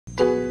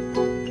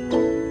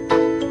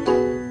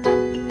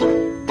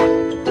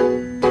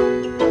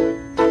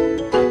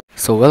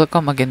So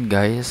welcome again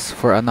guys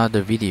for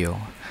another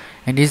video,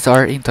 and this is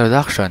our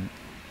introduction.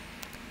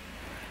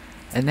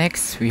 And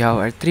next we have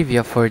our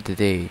trivia for the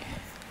day.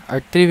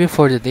 Our trivia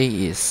for the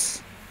day is,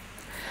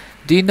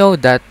 do you know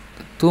that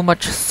too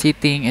much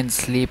sitting and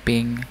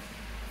sleeping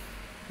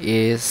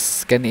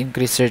can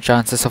increase your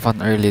chances of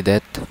an early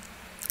death?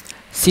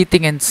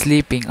 Sitting and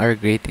sleeping are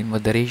great in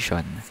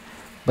moderation,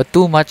 but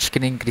too much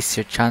can increase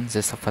your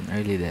chances of an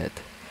early death.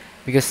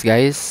 Because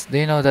guys, do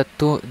you know that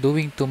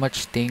doing too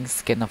much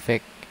things can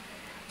affect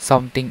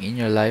something in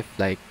your life,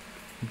 like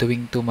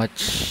doing too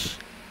much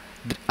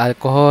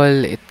alcohol,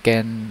 it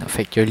can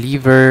affect your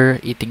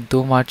liver. Eating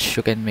too much,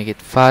 you can make it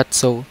fat.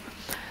 So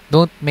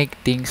don't make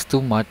things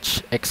too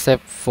much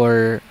except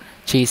for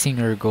chasing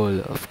your goal.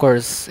 Of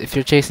course, if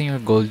you're chasing your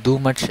goal, do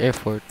much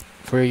effort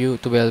for you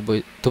to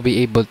be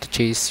able to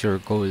chase your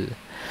goal.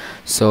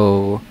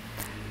 So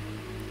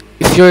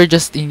if you're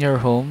just in your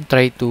home,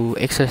 try to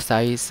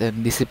exercise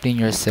and discipline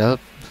yourself.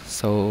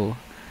 So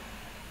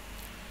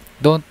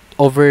don't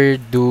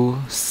overdo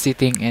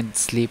sitting and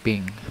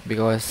sleeping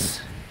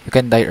because you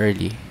can die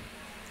early.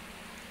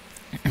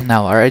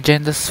 Now, our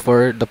agendas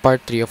for the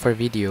part 3 of our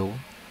video.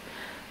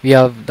 We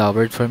have the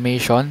word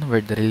formation,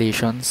 word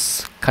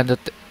relations,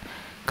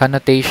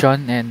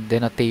 connotation and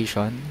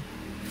denotation,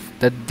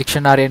 the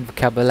dictionary and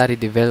vocabulary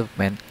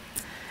development,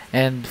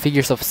 and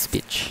figures of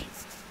speech.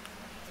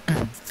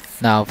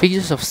 Now,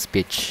 figures of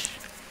speech.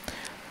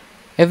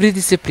 Every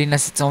discipline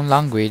has its own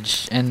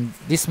language, and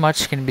this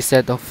much can be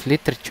said of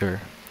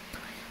literature.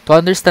 To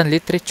understand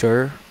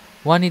literature,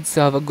 one needs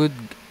to have a good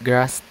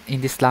grasp in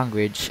this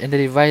language and the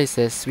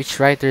devices which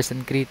writers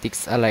and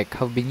critics alike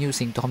have been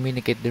using to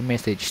communicate their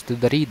message to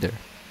the reader.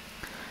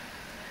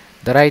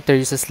 The writer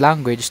uses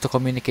language to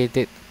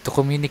communicate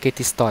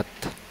his thought.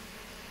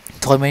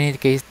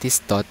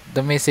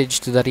 The message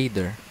to the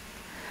reader.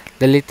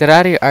 The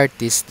literary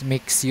artist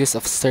makes use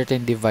of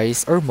certain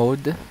device or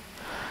mode,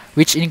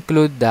 which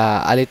include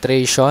the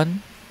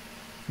alliteration,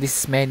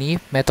 this is many,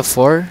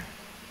 metaphor,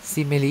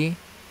 simile,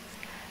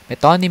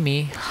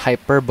 metonymy,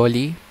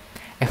 hyperbole,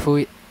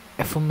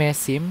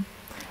 euphemism,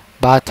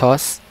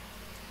 bathos,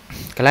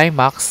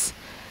 climax,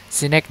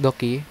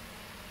 synecdoche,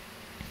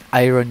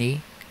 irony,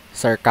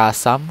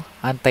 sarcasm,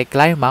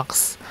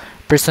 anticlimax,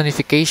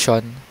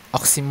 personification,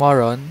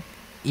 oxymoron,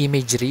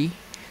 imagery,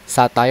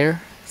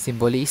 satire,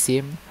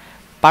 symbolism,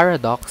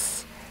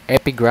 paradox,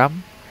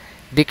 epigram,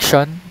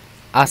 diction,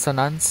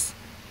 assonance,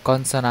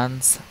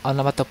 consonance,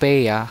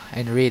 onomatopoeia,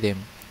 and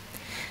rhythm.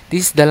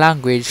 This is the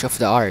language of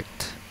the art.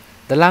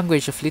 The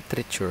language of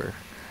literature.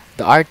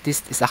 The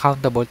artist is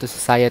accountable to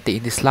society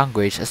in this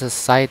language as a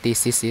society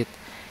sees it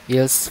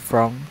yields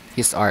from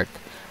his art.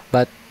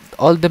 But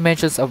all the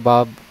mentions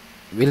above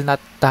will not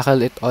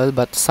tackle it all,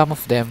 but some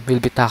of them will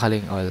be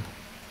tackling all.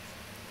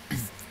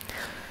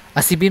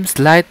 As he beams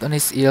light on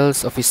his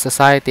ills of his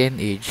society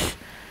and age,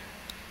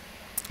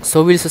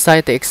 so will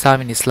society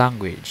examine his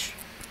language.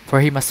 For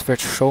he must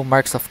first show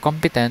marks of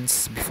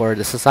competence before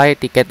the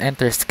society can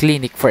enter his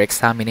clinic for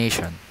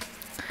examination.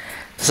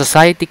 The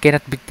society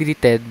cannot be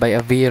treated by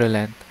a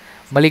virulent,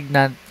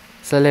 malignant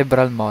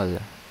cerebral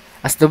mole,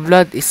 as the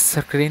blood is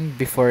screened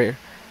before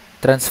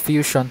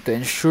transfusion to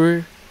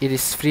ensure it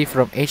is free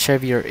from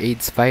HIV or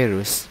AIDS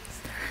virus.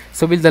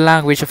 So will the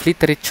language of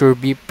literature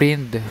be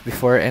preened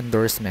before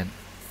endorsement.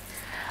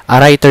 A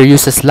writer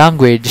uses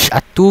language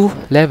at two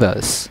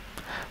levels.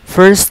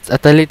 First,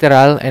 at the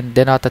literal and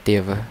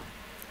denotative,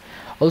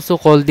 also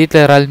called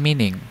literal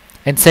meaning,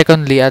 and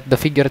secondly at the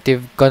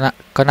figurative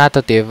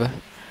connotative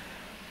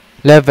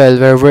level,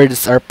 where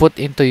words are put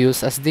into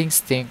use as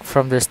distinct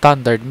from their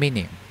standard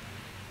meaning.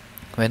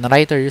 When a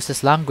writer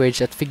uses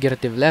language at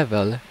figurative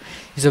level,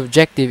 his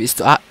objective is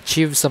to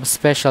achieve some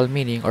special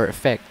meaning or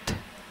effect.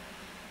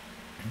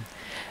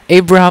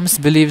 Abrahams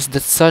believes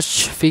that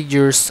such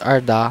figures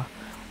are the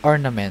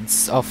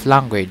ornaments of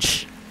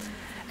language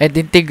and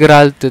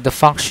integral to the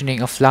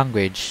functioning of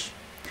language.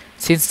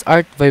 Since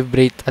art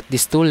vibrates at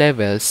these two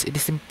levels, it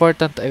is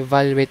important to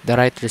evaluate the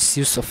writer's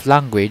use of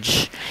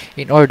language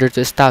in order to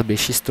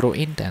establish his true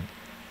intent.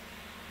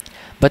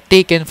 But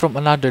taken from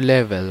another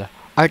level,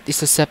 art is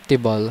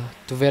susceptible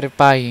to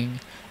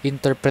verifying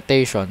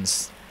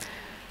interpretations.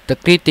 The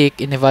critic,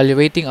 in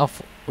evaluating a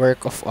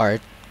work of art,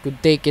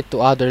 could take it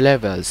to other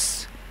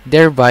levels,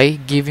 thereby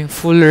giving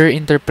fuller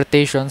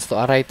interpretations to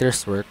a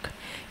writer's work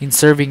in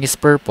serving his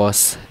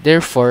purpose.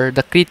 Therefore,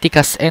 the critic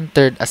has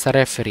entered as a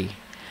referee,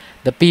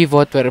 the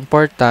pivot where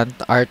important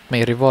art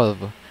may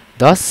revolve.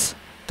 Thus,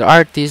 the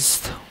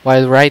artist,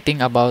 while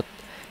writing about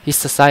his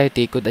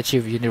society, could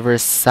achieve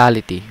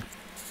universality.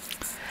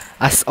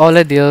 As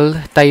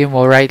Oladil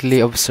Taimo rightly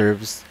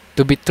observes,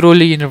 to be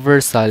truly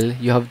universal,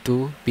 you have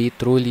to be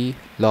truly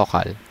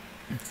local.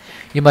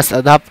 You must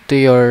adapt to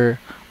your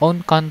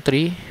own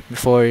country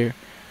before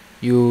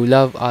you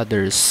love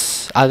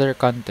other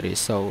countries.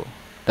 So,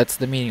 that's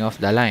the meaning of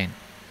the line.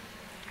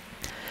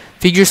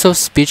 Figures of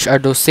speech are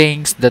those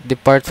sayings that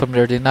depart from the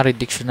ordinary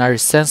dictionary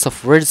sense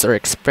of words or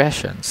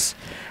expressions.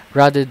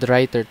 Rather, the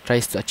writer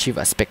tries to achieve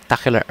a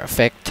spectacular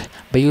effect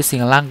by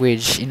using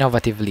language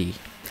innovatively.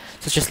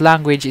 such as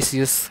language is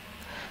used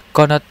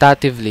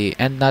connotatively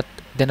and not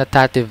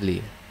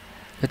denotatively.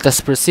 Let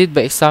us proceed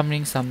by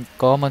examining some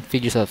common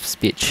figures of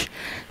speech.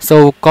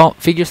 So,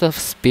 figures of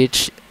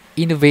speech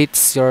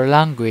innovates your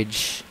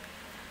language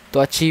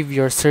to achieve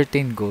your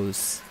certain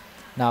goals.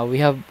 Now, we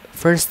have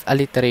first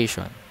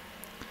alliteration.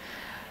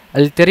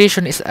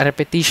 Alliteration is a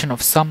repetition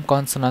of some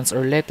consonants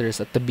or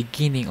letters at the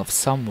beginning of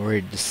some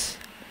words.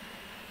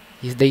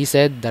 They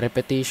said the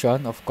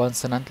repetition of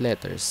consonant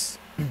letters.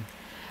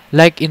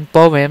 Like in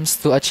poems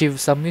to achieve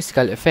some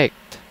musical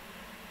effect.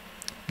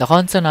 The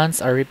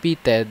consonants are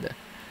repeated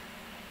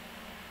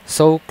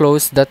so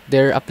close that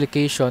their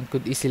application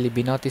could easily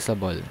be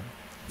noticeable.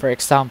 For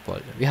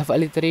example, we have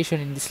alliteration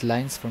in these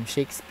lines from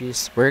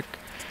Shakespeare's work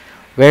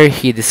where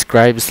he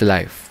describes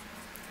life.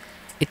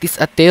 It is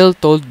a tale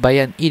told by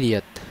an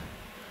idiot,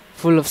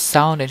 full of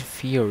sound and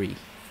fury,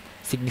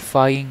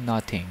 signifying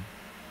nothing.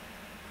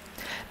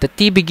 The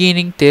T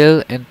beginning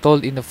tale and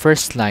told in the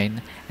first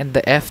line and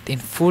the F in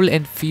full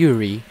and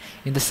fury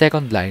in the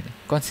second line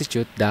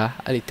constitute the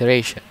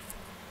alliteration.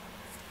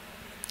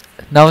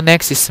 Now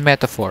next is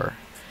metaphor.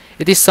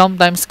 It is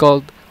sometimes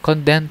called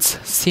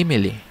condensed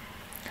simile,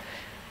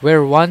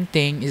 where one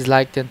thing is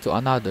likened to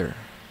another.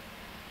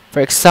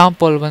 For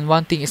example, when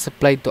one thing is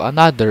applied to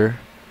another,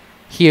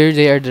 here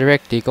they are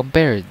directly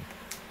compared.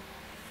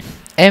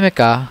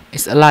 Emeka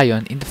is a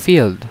lion in the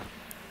field.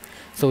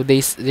 So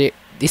this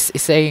is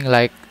saying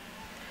like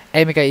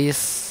Emeka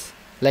is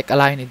like a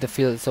lion in the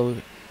field, so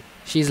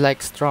she's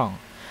like strong.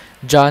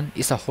 John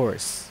is a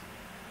horse.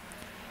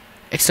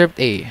 Excerpt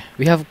A.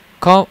 We have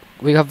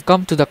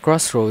come to the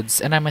crossroads,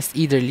 and I must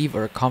either leave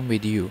or come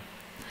with you.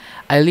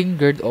 I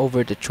lingered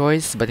over the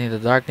choice, but in the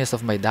darkness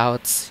of my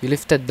doubts, you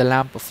lifted the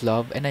lamp of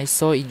love, and I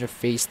saw in your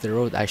face the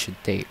road I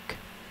should take.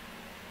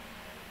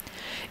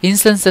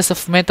 Instances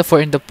of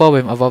metaphor in the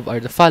poem above are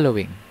the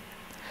following.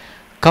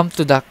 Come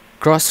to the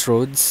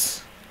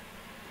crossroads.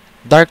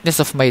 Darkness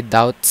of my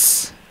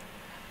doubts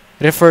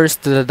refers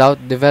to the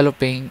doubt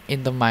developing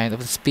in the mind of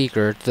the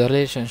speaker to the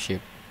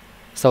relationship.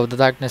 So the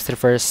darkness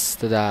refers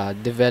to the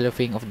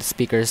developing of the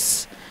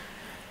speaker's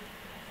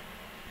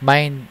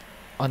mind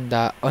on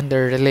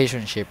their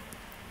relationship.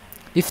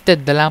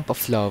 Lifted the lamp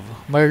of love,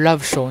 more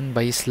love shown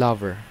by his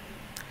lover.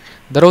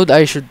 The road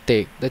I should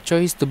take, the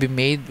choice to be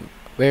made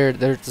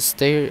whether to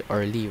stay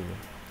or leave.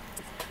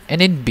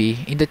 And in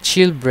B, in the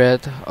chill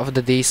breath of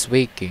the day's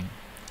waking,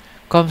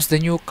 comes the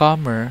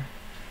newcomer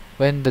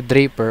when the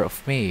draper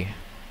of May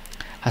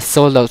has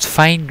sold out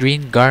fine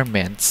green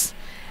garments,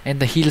 and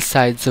the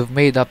hillsides have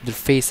made up their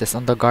faces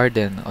on the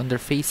garden on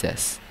their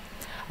faces.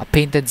 A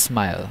painted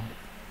smile.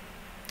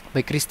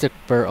 By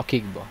Christopher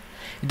Okigbo.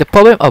 In the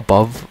poem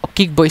above,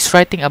 Okigbo is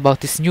writing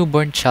about his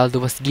newborn child who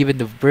was given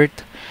the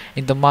birth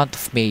in the month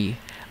of May,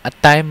 a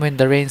time when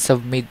the rains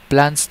have made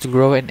plants to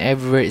grow and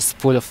everywhere is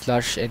full of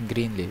lush and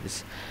green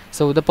leaves.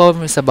 So the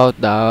poem is about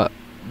the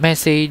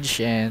message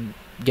and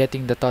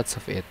getting the thoughts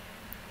of it.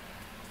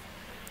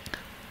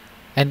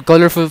 And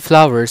colorful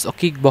flowers,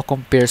 Okigbo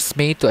compares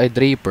May to a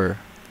draper,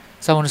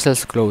 someone who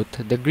sells clothes.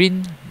 The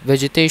green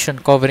vegetation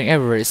covering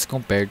everywhere is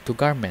compared to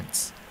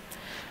garments.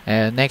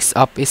 And next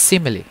up is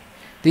simile.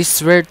 This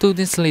is where two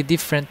distinctly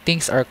different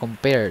things are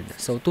compared.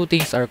 So two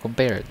things are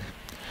compared.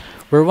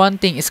 Where one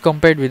thing is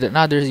compared with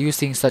another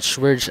using such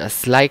words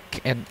as like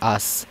and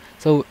as.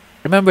 So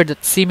remember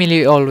that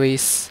simile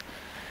always,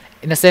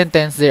 in a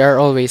sentence, they are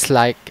always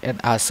like and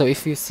as. So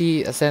if you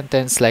see a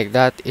sentence like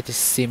that, it is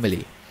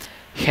simile.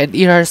 And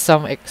here are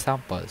some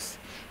examples.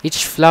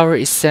 Each flower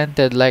is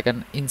scented like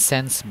an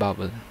incense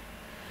bubble.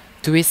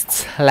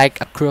 Twists like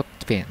a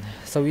crooked pin.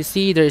 So you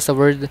see there is a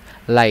word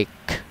like.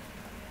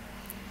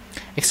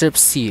 Excerpt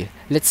C.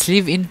 Let's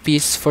live in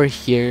peace for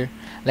here,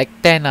 like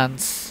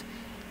tenants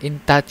in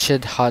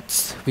thatched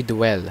huts with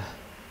well.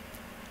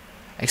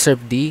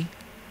 Excerpt D.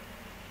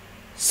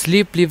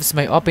 Sleep leaves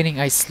my opening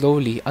eyes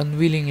slowly,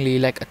 unwillingly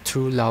like a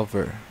true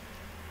lover.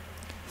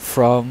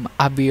 From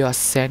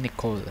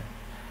Synecdoche.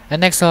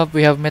 And next up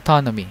we have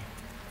metonymy.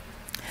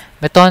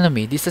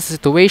 Metonymy. This is a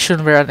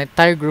situation where an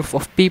entire group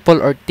of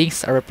people or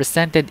things are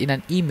represented in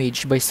an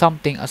image by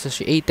something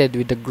associated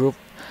with the group.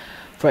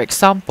 For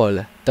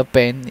example, the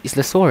pen is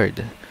the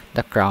sword.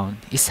 The crown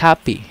is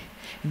happy.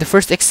 In the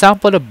first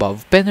example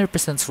above, pen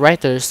represents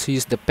writers who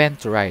use the pen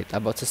to write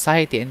about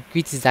society and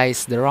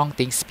criticize the wrong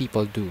things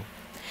people do,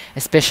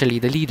 especially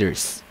the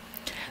leaders.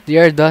 They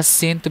are thus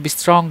seen to be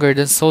stronger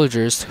than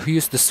soldiers who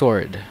use the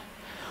sword.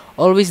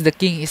 Always the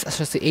king is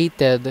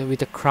associated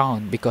with a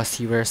crown because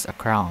he wears a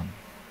crown.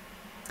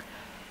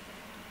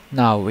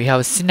 Now we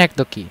have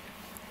Synecdoche.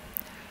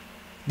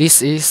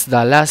 This is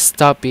the last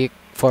topic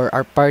for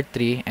our part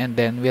 3, and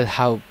then we'll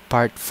have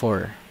part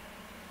 4.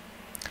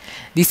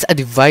 This is a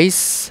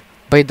device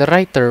by the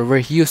writer where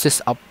he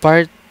uses a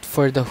part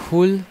for the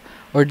whole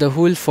or the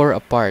whole for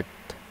a part.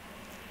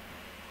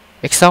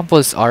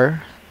 Examples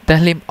are,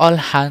 tell him all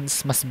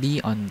hands must be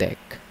on deck.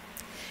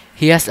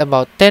 He has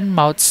about 10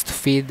 mouths to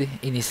feed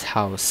in his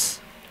house.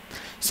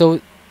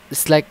 So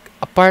it's like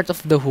a part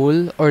of the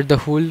whole or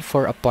the whole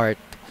for a part.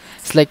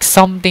 It's like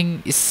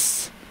something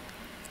is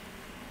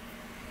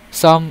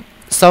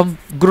Some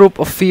group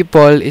of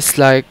people is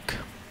like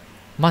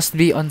must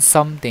be on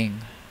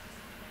something.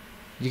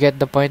 You get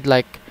the point,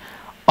 like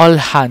all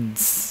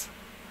hands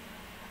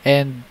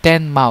and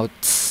 10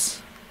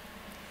 mouths.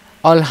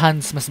 All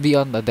hands must be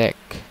on the deck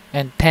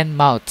and 10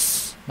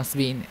 mouths must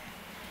be in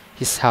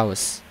his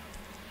house.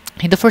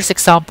 In the first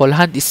example,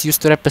 hand is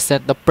used to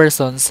represent the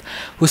persons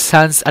whose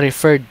hands are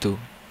referred to.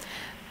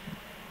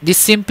 This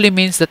simply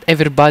means that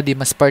everybody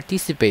must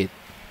participate.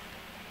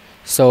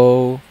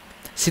 So,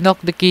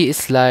 Synecdoche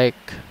is like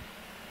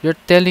you're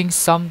telling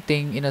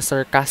something in a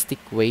sarcastic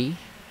way,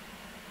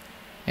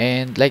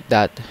 and like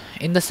that.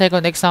 In the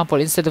second example,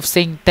 instead of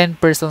saying 10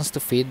 persons to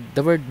feed,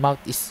 the word mouth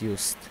is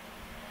used.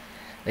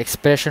 The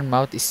expression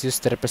mouth is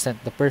used to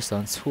represent the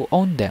persons who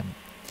own them.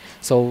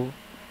 So,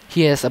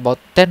 he has about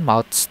 10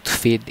 mouths to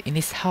feed in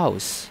his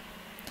house.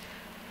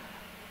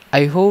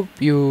 I hope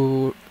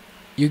you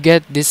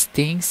get these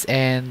things,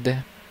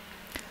 and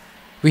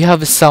we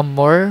have some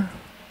more,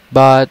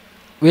 but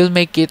we'll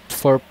make it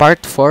for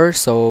part 4.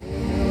 So